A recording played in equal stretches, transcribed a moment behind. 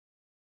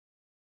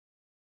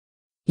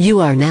You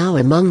are now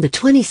among the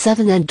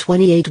 27 and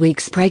 28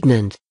 weeks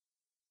pregnant.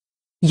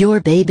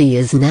 Your baby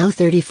is now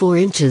 34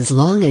 inches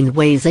long and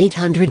weighs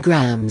 800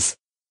 grams.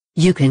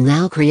 You can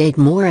now create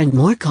more and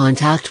more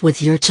contact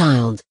with your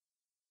child.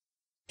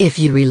 If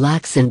you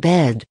relax in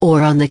bed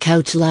or on the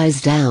couch, lies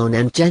down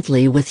and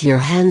gently with your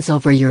hands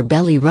over your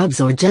belly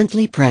rubs or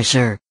gently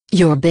pressure,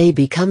 your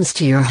baby comes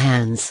to your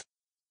hands.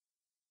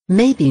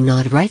 Maybe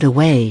not right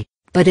away,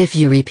 but if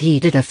you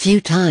repeat it a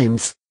few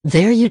times,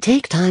 there you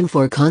take time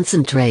for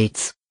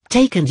concentrates,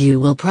 take and you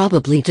will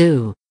probably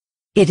do.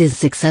 It is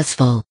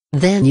successful,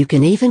 then you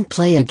can even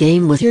play a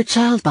game with your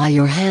child by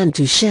your hand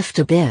to shift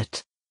a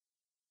bit.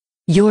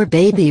 Your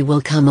baby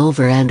will come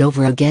over and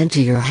over again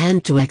to your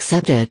hand to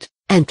accept it,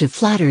 and to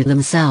flatter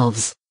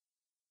themselves.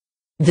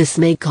 This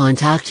make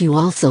contact you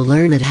also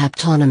learn at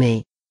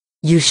haptonomy.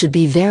 You should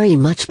be very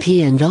much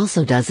pee and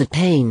also does it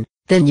pain,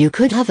 then you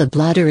could have a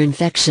bladder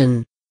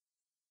infection.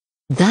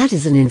 That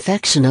is an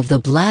infection of the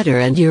bladder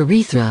and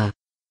urethra.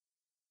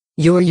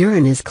 Your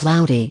urine is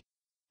cloudy.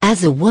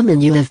 As a woman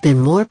you have been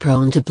more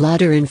prone to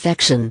bladder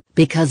infection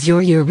because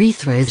your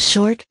urethra is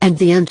short and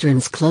the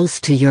entrance close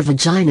to your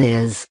vagina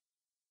is.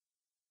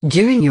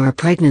 During your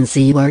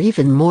pregnancy you are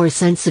even more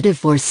sensitive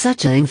for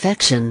such an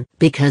infection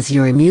because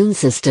your immune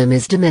system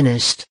is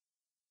diminished.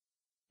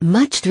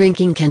 Much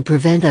drinking can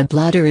prevent a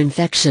bladder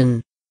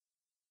infection.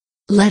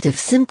 If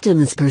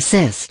symptoms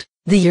persist,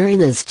 the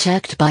urine is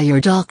checked by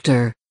your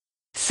doctor.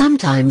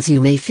 Sometimes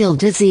you may feel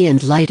dizzy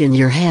and light in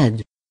your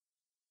head.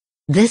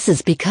 This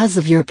is because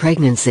of your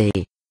pregnancy.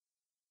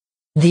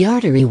 The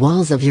artery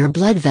walls of your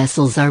blood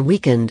vessels are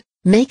weakened,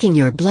 making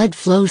your blood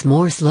flows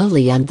more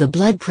slowly and the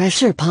blood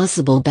pressure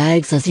possible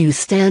bags as you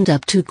stand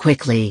up too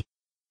quickly.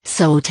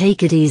 So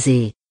take it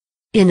easy.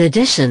 In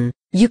addition,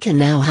 you can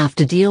now have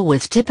to deal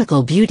with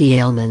typical beauty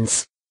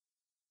ailments.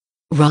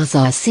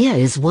 Rosacea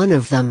is one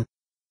of them.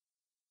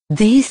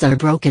 These are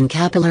broken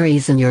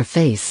capillaries in your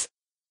face.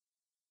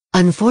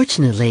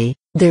 Unfortunately,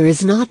 there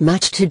is not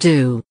much to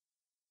do.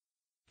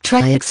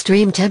 Try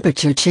extreme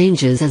temperature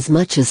changes as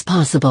much as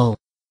possible.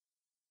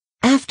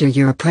 After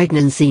your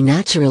pregnancy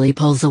naturally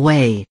pulls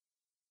away.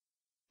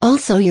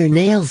 Also your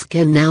nails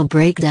can now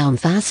break down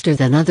faster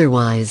than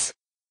otherwise.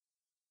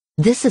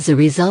 This is a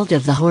result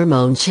of the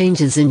hormone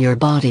changes in your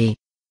body.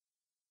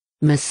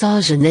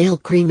 Massage a nail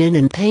cream in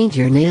and paint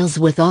your nails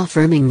with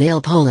off-firming nail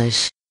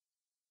polish.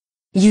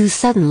 You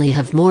suddenly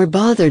have more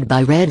bothered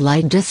by red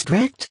light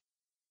district?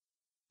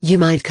 You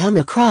might come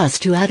across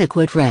to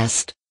adequate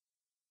rest.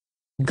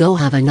 Go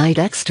have a night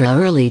extra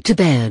early to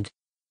bed.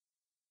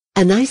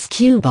 An ice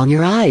cube on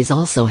your eyes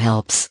also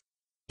helps.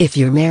 If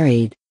you're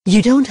married,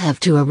 you don't have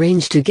to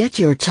arrange to get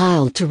your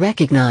child to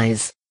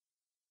recognize.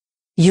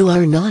 You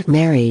are not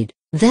married,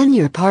 then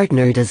your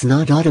partner does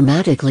not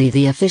automatically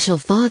the official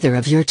father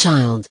of your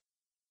child.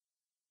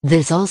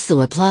 This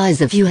also applies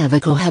if you have a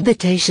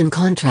cohabitation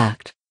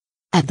contract.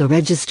 At the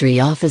registry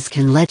office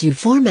can let you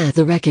format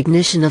the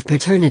recognition of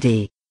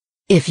paternity.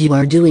 If you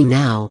are doing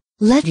now,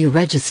 let you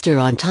register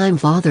on time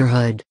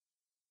fatherhood.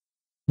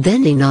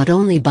 Then not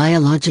only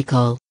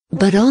biological,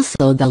 but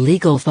also the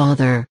legal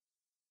father.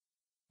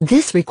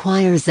 This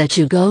requires that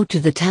you go to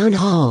the town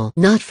hall,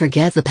 not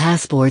forget the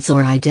passports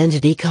or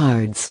identity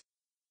cards.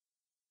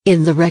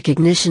 In the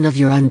recognition of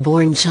your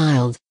unborn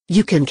child,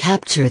 you can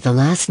capture the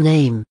last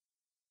name.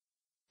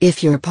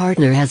 If your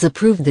partner has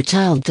approved the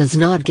child does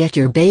not get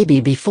your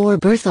baby before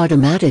birth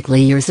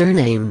automatically your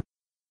surname.